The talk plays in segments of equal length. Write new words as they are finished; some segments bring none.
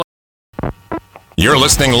You're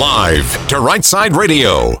listening live to Right Side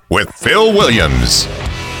Radio with Phil Williams.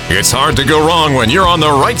 It's hard to go wrong when you're on the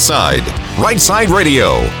right side. Right Side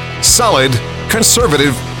Radio. Solid,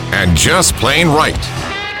 conservative, and just plain right.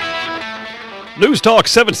 News Talk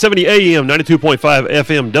 770 AM, 92.5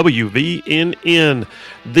 FM, WVNN,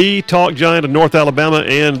 the talk giant of North Alabama,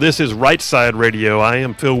 and this is Right Side Radio. I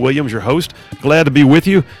am Phil Williams, your host. Glad to be with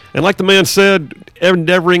you. And like the man said,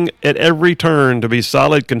 endeavoring at every turn to be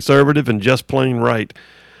solid, conservative, and just plain right.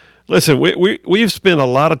 Listen, we've spent a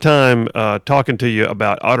lot of time talking to you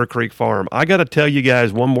about Otter Creek Farm. I got to tell you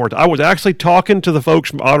guys one more time. I was actually talking to the folks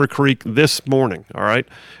from Otter Creek this morning, all right?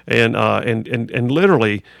 And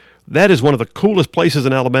literally, that is one of the coolest places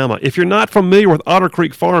in Alabama. If you're not familiar with Otter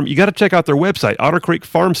Creek Farm, you got to check out their website,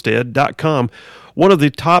 ottercreekfarmstead.com. One of the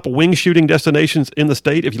top wing shooting destinations in the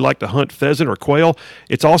state if you like to hunt pheasant or quail.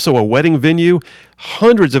 It's also a wedding venue,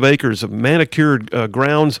 hundreds of acres of manicured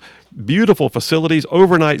grounds, beautiful facilities,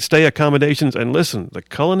 overnight stay accommodations, and listen, the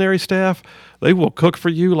culinary staff, they will cook for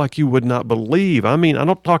you like you would not believe. I mean, I'm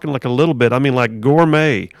not talking like a little bit. I mean like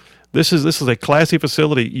gourmet. This is a classy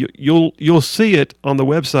facility. You'll see it on the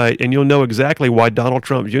website, and you'll know exactly why Donald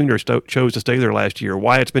Trump Jr. chose to stay there last year,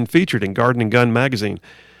 why it's been featured in Garden and Gun magazine.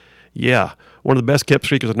 Yeah, one of the best kept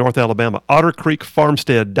secrets of North Alabama,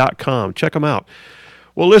 ottercreekfarmstead.com. Check them out.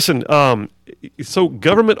 Well, listen, so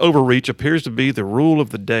government overreach appears to be the rule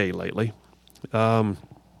of the day lately.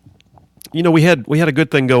 We had a good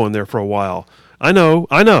thing going there for a while. I know.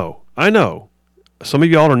 Some of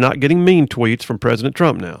y'all are not getting mean tweets from President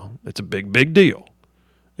Trump now. It's a big deal.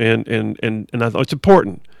 And I thought it's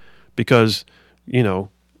important because, mean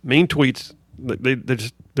tweets,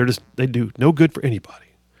 they do no good for anybody.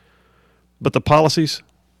 But the policies,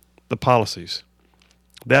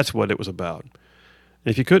 that's what it was about.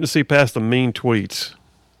 And if you couldn't see past the mean tweets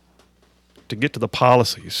to get to the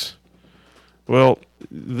policies, well,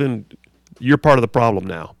 then you're part of the problem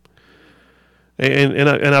now. And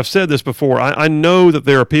I've said this before. I know that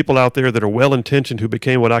there are people out there that are well-intentioned who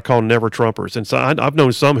became what I call never-Trumpers. And so I've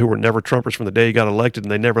known some who were never-Trumpers from the day he got elected,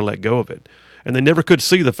 and they never let go of it. And they never could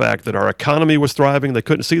see the fact that our economy was thriving. They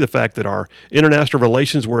couldn't see the fact that our international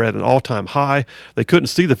relations were at an all-time high. They couldn't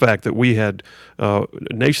see the fact that we had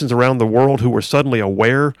nations around the world who were suddenly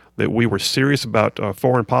aware that we were serious about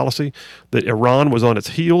foreign policy, that Iran was on its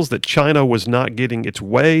heels, that China was not getting its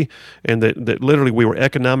way, and that literally we were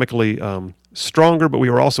economically stronger, but we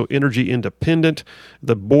were also energy independent.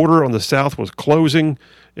 The border on the south was closing,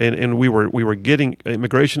 and we were getting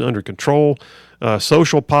immigration under control.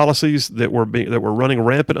 Social policies that were running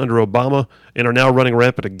rampant under Obama and are now running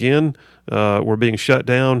rampant again were being shut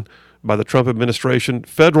down by the Trump administration.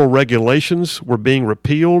 Federal regulations were being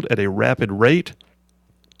repealed at a rapid rate.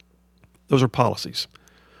 Those are policies.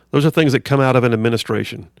 Those are things that come out of an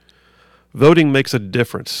administration. Voting makes a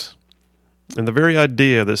difference. And the very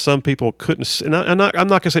idea that some people couldn't, and I'm not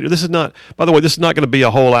going to say, this is not, by the way, this is not going to be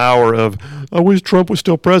a whole hour of, I wish Trump was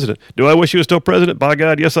still president. Do I wish he was still president? By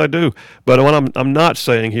God, yes, I do. But what I'm not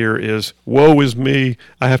saying here is, woe is me,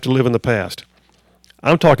 I have to live in the past.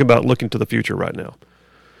 I'm talking about looking to the future right now.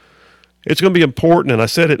 It's going to be important, and I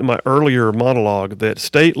said it in my earlier monologue, that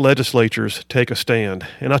state legislatures take a stand.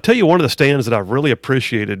 And I'll tell you, one of the stands that I've really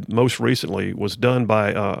appreciated most recently was done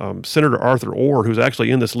by Senator Arthur Orr, who's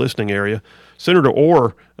actually in this listening area. Senator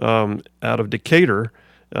Orr, out of Decatur,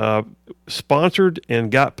 sponsored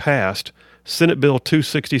and got passed Senate Bill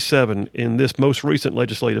 267 in this most recent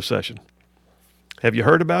legislative session. Have you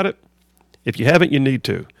heard about it? If you haven't, you need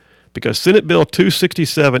to, because Senate Bill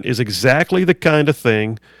 267 is exactly the kind of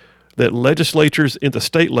thing that legislatures at the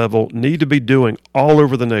state level need to be doing all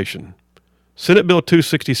over the nation. Senate Bill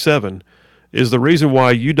 267 is the reason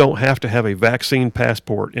why you don't have to have a vaccine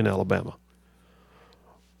passport in Alabama.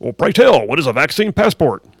 Well, pray tell, what is a vaccine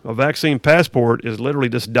passport? A vaccine passport is literally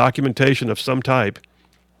this documentation of some type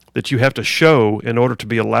that you have to show in order to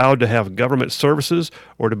be allowed to have government services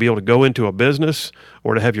or to be able to go into a business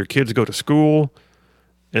or to have your kids go to school.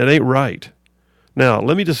 And it ain't right. Now,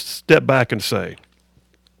 let me just step back and say,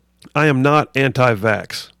 I am not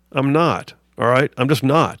anti-vax. I'm not, all right? I'm just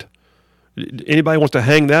not. Anybody wants to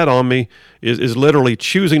hang that on me is literally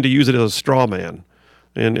choosing to use it as a straw man.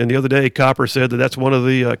 And the other day, Copper said that's one of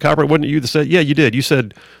the, Copper, wasn't it you that said, yeah, you did. You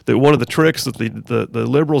said that one of the tricks that the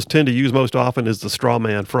liberals tend to use most often is the straw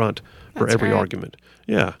man front for every argument.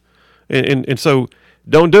 Yeah. And so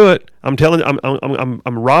don't do it. I'm telling you,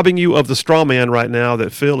 I'm robbing you of the straw man right now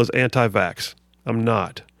that Phil is anti-vax. I'm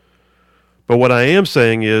not. But what I am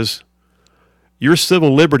saying is your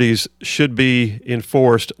civil liberties should be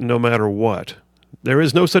enforced no matter what. There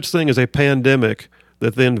is no such thing as a pandemic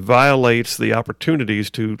that then violates the opportunities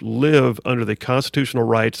to live under the constitutional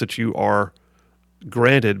rights that you are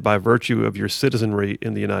granted by virtue of your citizenry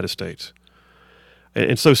in the United States.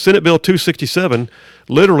 And so Senate Bill 267,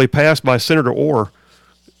 literally passed by Senator Orr,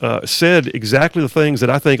 said exactly the things that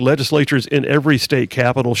I think legislatures in every state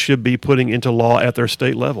capital should be putting into law at their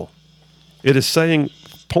state level. It is saying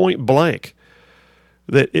point blank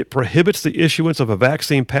that it prohibits the issuance of a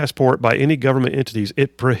vaccine passport by any government entities.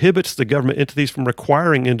 It prohibits the government entities from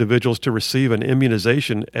requiring individuals to receive an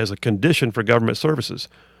immunization as a condition for government services.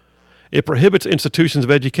 It prohibits institutions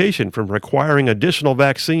of education from requiring additional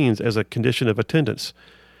vaccines as a condition of attendance.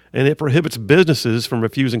 And it prohibits businesses from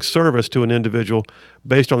refusing service to an individual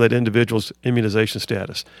based on that individual's immunization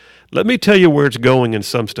status. Let me tell you where it's going in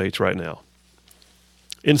some states right now.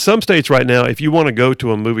 In some states right now, if you want to go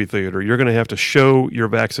to a movie theater, you're going to have to show your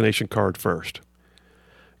vaccination card first.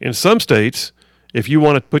 In some states, if you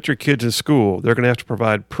want to put your kids in school, they're going to have to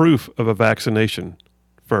provide proof of a vaccination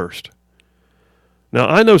first. Now,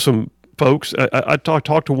 I know some folks, I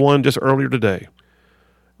talked to one just earlier today.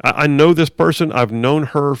 I know this person. I've known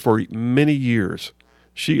her for many years.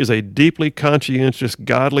 She is a deeply conscientious,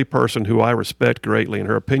 godly person who I respect greatly, and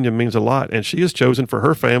her opinion means a lot. And she has chosen for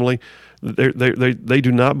her family, they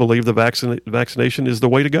do not believe the vaccination is the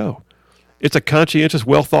way to go. It's a conscientious,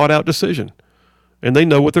 well thought out decision. And they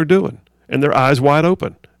know what they're doing. And their eyes wide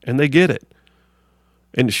open. And they get it.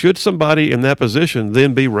 And should somebody in that position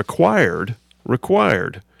then be required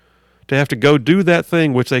to have to go do that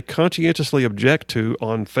thing which they conscientiously object to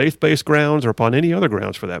on faith-based grounds or upon any other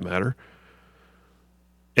grounds for that matter,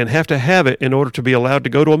 and have to have it in order to be allowed to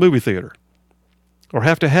go to a movie theater, or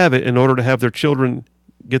have to have it in order to have their children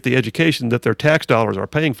get the education that their tax dollars are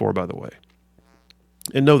paying for, by the way.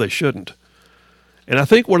 And no, they shouldn't. And I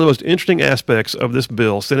think one of the most interesting aspects of this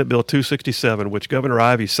bill, Senate Bill 267, which Governor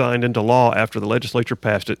Ivey signed into law after the legislature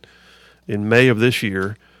passed it in May of this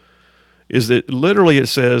year, is that literally it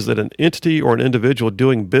says that an entity or an individual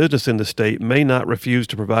doing business in the state may not refuse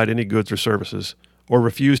to provide any goods or services or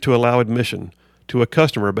refuse to allow admission to a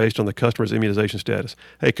customer based on the customer's immunization status.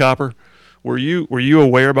 Hey, Copper, were you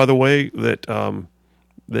aware, by the way, that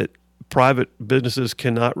that private businesses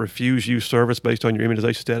cannot refuse you service based on your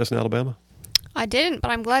immunization status in Alabama? I didn't, but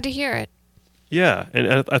I'm glad to hear it. Yeah,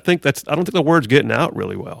 and I think I don't think the word's getting out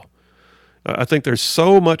really well. I think there's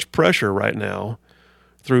so much pressure right now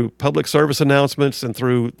through public service announcements and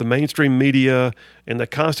through the mainstream media and the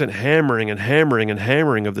constant hammering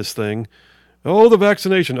of this thing. Oh, the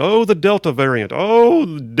vaccination. Oh, the Delta variant.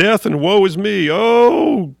 Oh, death and woe is me.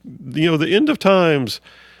 Oh, the end of times.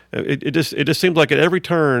 It just seems like at every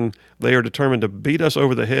turn they are determined to beat us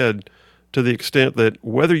over the head to the extent that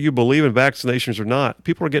whether you believe in vaccinations or not,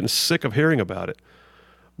 people are getting sick of hearing about it.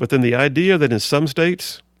 But then the idea that in some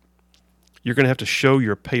states you're going to have to show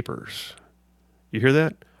your papers. You hear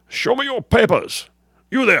that? Show me your papers.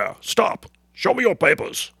 You there, stop. Show me your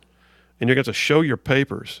papers. And you're going to have to show your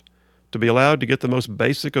papers to be allowed to get the most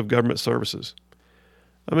basic of government services.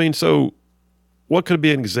 I mean, so what could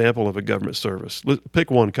be an example of a government service?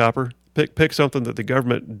 Pick one, Copper. Pick something that the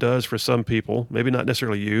government does for some people, maybe not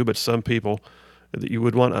necessarily you, but some people that you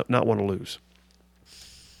would not want to lose.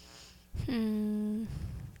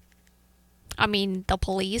 I mean, the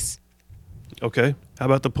police. Okay, how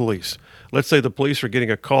about the police? Let's say the police are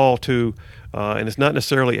getting a call to, and it's not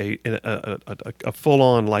necessarily a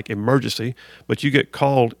full-on like emergency, but you get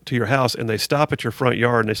called to your house and they stop at your front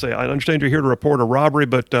yard and they say, I understand you're here to report a robbery,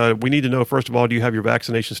 but we need to know, first of all, do you have your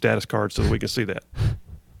vaccination status card so that we can see that?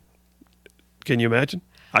 Can you imagine?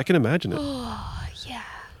 I can imagine it. Oh, yeah.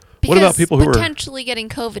 Because what about people who are potentially getting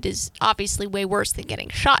COVID is obviously way worse than getting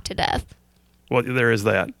shot to death. Well, there is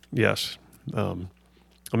that, yes.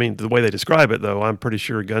 I mean, the way they describe it, though, I'm pretty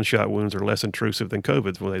sure gunshot wounds are less intrusive than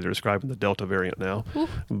COVID's when they're describing the Delta variant now. Oof.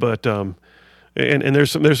 But and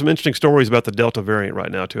there's some interesting stories about the Delta variant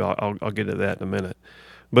right now too. I'll get into that in a minute.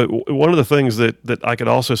 But one of the things that I could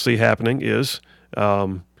also see happening is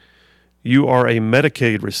you are a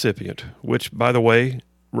Medicaid recipient, which, by the way,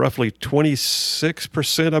 roughly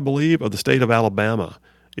 26%, I believe, of the state of Alabama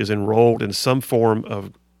is enrolled in some form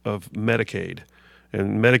of Medicaid.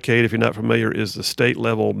 And Medicaid, if you're not familiar, is the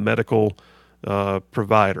state-level medical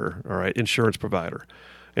provider, all right, insurance provider.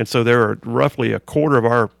 And so there are roughly a quarter of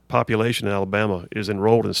our population in Alabama is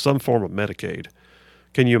enrolled in some form of Medicaid.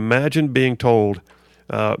 Can you imagine being told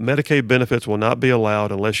Medicaid benefits will not be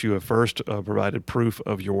allowed unless you have first provided proof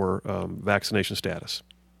of your vaccination status?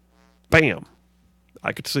 Bam!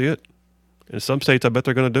 I could see it. In some states, I bet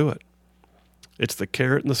they're going to do it. It's the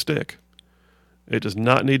carrot and the stick. It does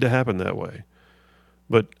not need to happen that way.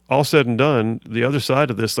 But all said and done, the other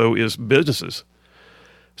side of this, though, is businesses.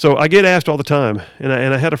 So I get asked all the time, and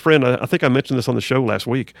I had a friend, I think I mentioned this on the show last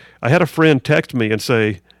week. I had a friend text me and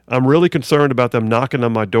say, I'm really concerned about them knocking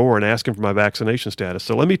on my door and asking for my vaccination status.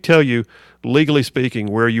 So let me tell you, legally speaking,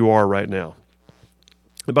 where you are right now.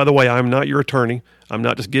 And by the way, I'm not your attorney. I'm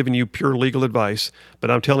not just giving you pure legal advice, but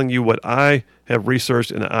I'm telling you what I have researched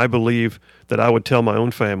and I believe that I would tell my own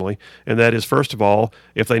family. And that is, first of all,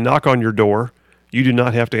 if they knock on your door, you do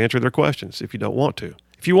not have to answer their questions if you don't want to.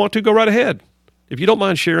 If you want to, go right ahead. If you don't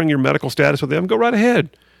mind sharing your medical status with them, go right ahead.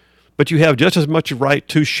 But you have just as much right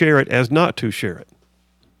to share it as not to share it.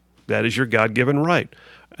 That is your God-given right.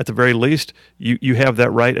 At the very least, you have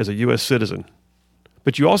that right as a U.S. citizen.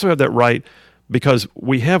 But you also have that right because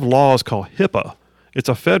we have laws called HIPAA. It's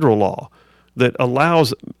a federal law that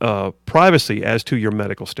allows privacy as to your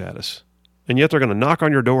medical status. And yet they're going to knock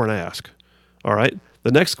on your door and ask. All right?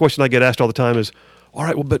 The next question I get asked all the time is, all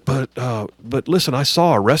right, well, but listen, I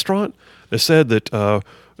saw a restaurant that said that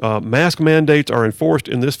mask mandates are enforced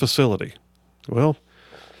in this facility. Well,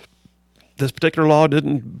 this particular law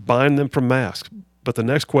didn't bind them from masks. But the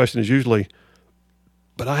next question is usually,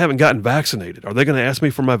 but I haven't gotten vaccinated. Are they going to ask me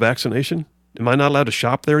for my vaccination? Am I not allowed to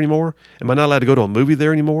shop there anymore? Am I not allowed to go to a movie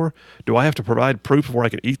there anymore? Do I have to provide proof before I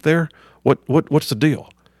can eat there? What's the deal?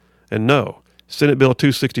 And no, Senate Bill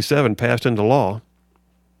 267 passed into law,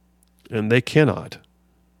 and they cannot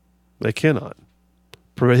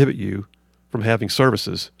prohibit you from having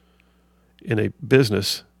services in a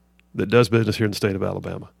business that does business here in the state of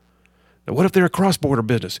Alabama. Now, what if they're a cross-border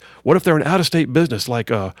business? What if they're an out-of-state business, like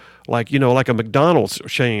a McDonald's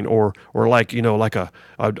chain, or like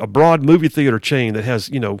a broad movie theater chain that has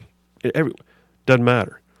doesn't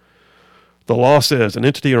matter. The law says an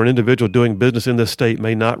entity or an individual doing business in this state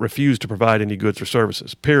may not refuse to provide any goods or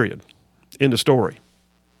services. Period. End of story.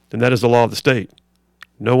 And that is the law of the state.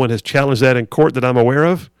 No one has challenged that in court that I'm aware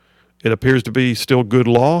of. It appears to be still good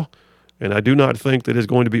law, and I do not think that it's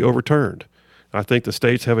going to be overturned. I think the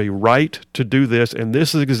states have a right to do this, and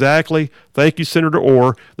this is exactly, thank you, Senator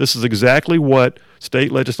Orr, this is exactly what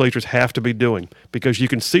state legislatures have to be doing, because you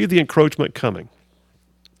can see the encroachment coming.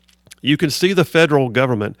 You can see the federal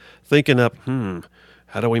government thinking up,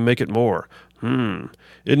 how do we make it more? Isn't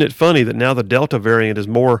it funny that now the Delta variant is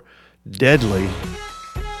more deadly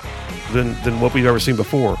than what we've ever seen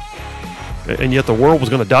before? And yet the world was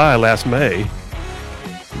going to die last May,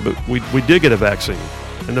 but we did get a vaccine.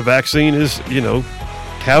 And the vaccine is,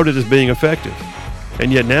 touted as being effective.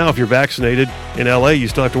 And yet now if you're vaccinated in L.A., you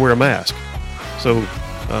still have to wear a mask. So,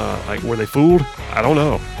 were they fooled? I don't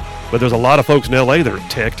know. But there's a lot of folks in L.A. that are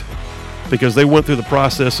ticked because they went through the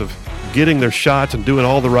process of getting their shots and doing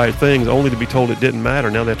all the right things only to be told it didn't matter.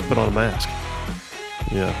 Now they have to put on a mask.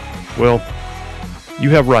 Yeah. Well, you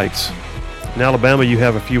have rights. In Alabama, you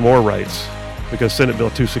have a few more rights because Senate Bill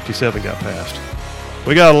 267 got passed.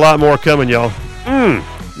 We got a lot more coming, y'all.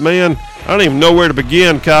 Man, I don't even know where to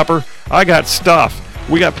begin, Copper. I got stuff.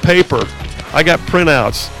 We got paper. I got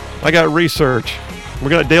printouts. I got research. We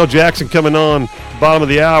got Dale Jackson coming on at the bottom of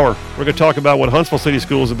the hour. We're going to talk about what Huntsville City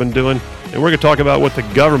Schools have been doing, and we're going to talk about what the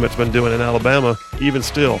government's been doing in Alabama, even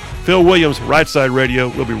still. Phil Williams, Right Side Radio.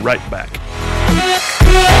 We'll be right back.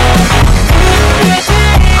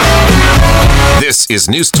 This is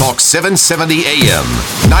News Talk 770 AM,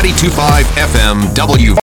 92.5 FM,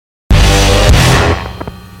 W.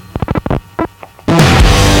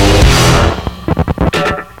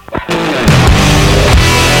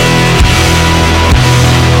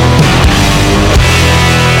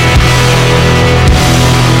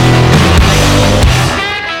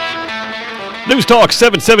 News Talk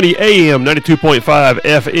 770 AM, 92.5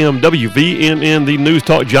 FM, WVNN, the News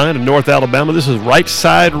Talk giant of North Alabama. This is Right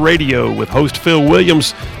Side Radio with host Phil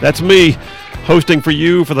Williams. That's me hosting for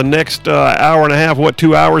you for the next hour and a half,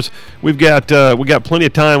 2 hours. We got plenty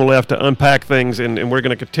of time left to unpack things, and we're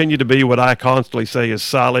going to continue to be what I constantly say is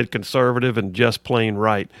solid, conservative, and just plain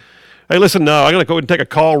right. Hey, listen, I'm going to go ahead and take a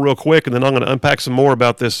call real quick, and then I'm going to unpack some more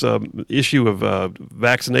about this issue of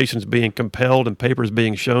vaccinations being compelled and papers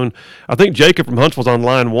being shown. I think Jacob from Huntsville's on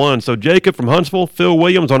line one. So, Jacob from Huntsville, Phil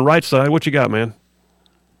Williams on Right Side. What you got, man?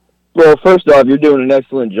 Well, first off, you're doing an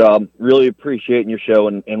excellent job. Really appreciating your show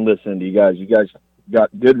and listening to you guys. You guys got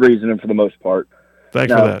good reasoning for the most part.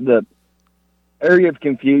 Thanks for that. The area of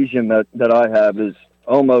confusion that I have is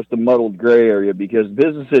almost a muddled gray area because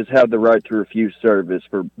businesses have the right to refuse service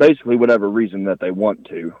for basically whatever reason that they want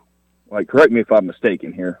to. Like, correct me if I'm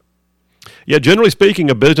mistaken here. Yeah, generally speaking,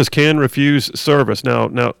 a business can refuse service.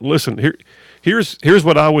 Now, listen, here's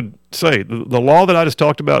what I would say. The law that I just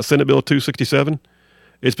talked about, Senate Bill 267,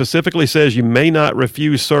 It specifically says you may not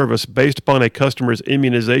refuse service based upon a customer's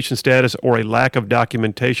immunization status or a lack of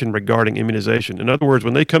documentation regarding immunization. In other words,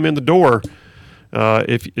 when they come in the door,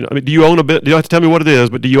 do you own a bit? You don't have to tell me what it is,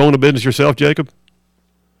 but do you own a business yourself, Jacob?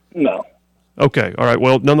 No. Okay, all right.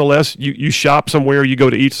 Well, nonetheless, you shop somewhere, you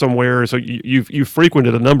go to eat somewhere, so you've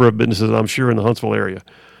frequented a number of businesses, I'm sure, in the Huntsville area.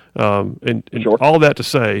 And Sure. all that to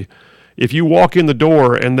say, if you walk in the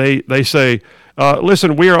door and they say,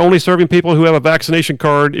 listen, we are only serving people who have a vaccination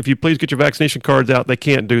card. If you please get your vaccination cards out, they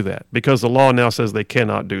can't do that because the law now says they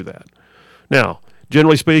cannot do that. Now,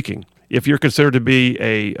 generally speaking, if you're considered to be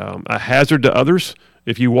a hazard to others,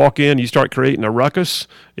 if you walk in, you start creating a ruckus.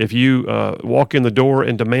 If you walk in the door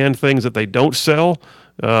and demand things that they don't sell,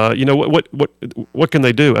 what can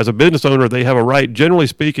they do? As a business owner, they have a right, generally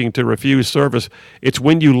speaking, to refuse service. It's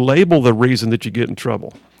when you label the reason that you get in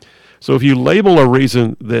trouble. So if you label a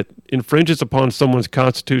reason that infringes upon someone's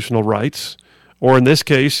constitutional rights, or in this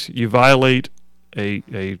case, you violate a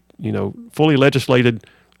fully legislated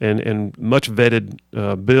and much vetted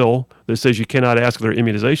bill that says you cannot ask their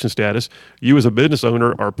immunization status, you as a business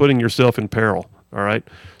owner are putting yourself in peril. All right.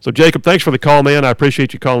 So Jacob, thanks for the call, man. I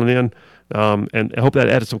appreciate you calling in, and I hope that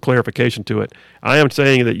added some clarification to it. I am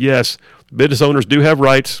saying that yes, business owners do have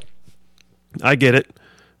rights. I get it.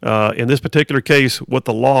 In this particular case, what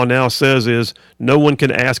the law now says is no one can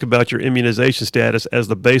ask about your immunization status as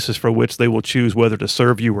the basis for which they will choose whether to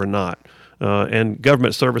serve you or not. And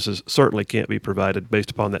government services certainly can't be provided based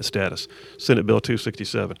upon that status. Senate Bill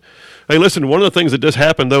 267. Hey, listen, one of the things that just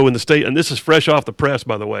happened, though, in the state, and this is fresh off the press,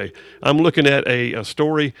 by the way, I'm looking at a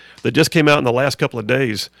story that just came out in the last couple of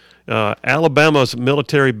days. Alabama's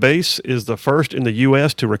military base is the first in the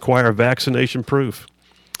U.S. to require vaccination proof.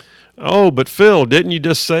 Oh, but Phil, didn't you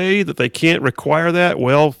just say that they can't require that?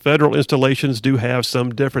 Well, federal installations do have some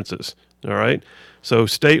differences, all right? So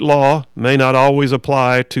state law may not always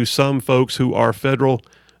apply to some folks who are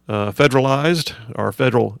federalized, or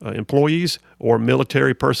federal employees or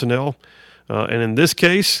military personnel. And in this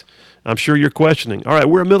case, I'm sure you're questioning, all right,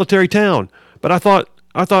 we're a military town, but I thought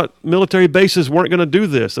military bases weren't going to do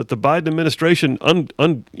this, that the Biden administration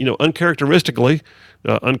uncharacteristically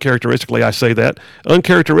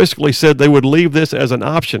said they would leave this as an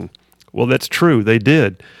option. Well, that's true. They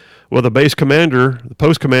did. Well, the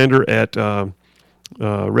post commander at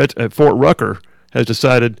Fort Rucker has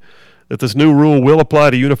decided that this new rule will apply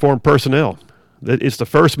to uniformed personnel. That it's the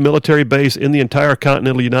first military base in the entire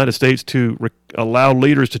continental United States to allow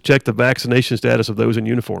leaders to check the vaccination status of those in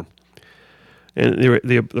uniform. And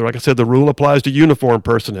like I said, the rule applies to uniformed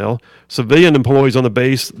personnel. Civilian employees on the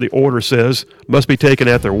base, the order says, must be taken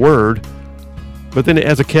at their word. But then it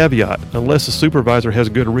adds a caveat, unless the supervisor has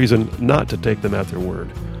good reason not to take them at their word.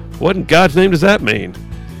 What in God's name does that mean?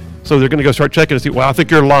 So they're going to go start checking and see, well, I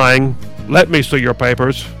think you're lying. Let me see your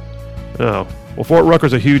papers. Oh, well, Fort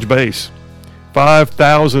Rucker's a huge base.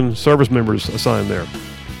 5,000 service members assigned there.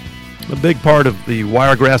 A big part of the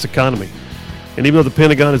wiregrass economy. And even though the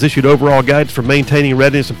Pentagon has issued overall guidance for maintaining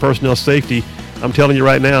readiness and personnel safety, I'm telling you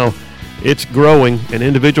right now, it's growing, and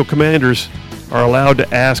individual commanders are allowed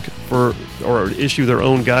to ask for or issue their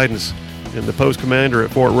own guidance. And the post commander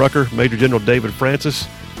at Fort Rucker, Major General David Francis,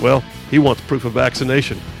 well, he wants proof of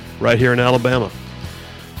vaccination right here in Alabama.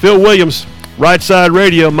 Phil Williams, Right Side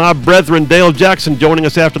Radio, my brethren Dale Jackson joining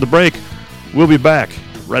us after the break. We'll be back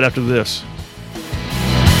right after this.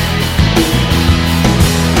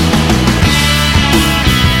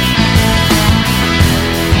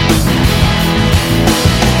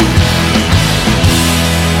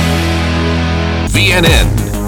 VNN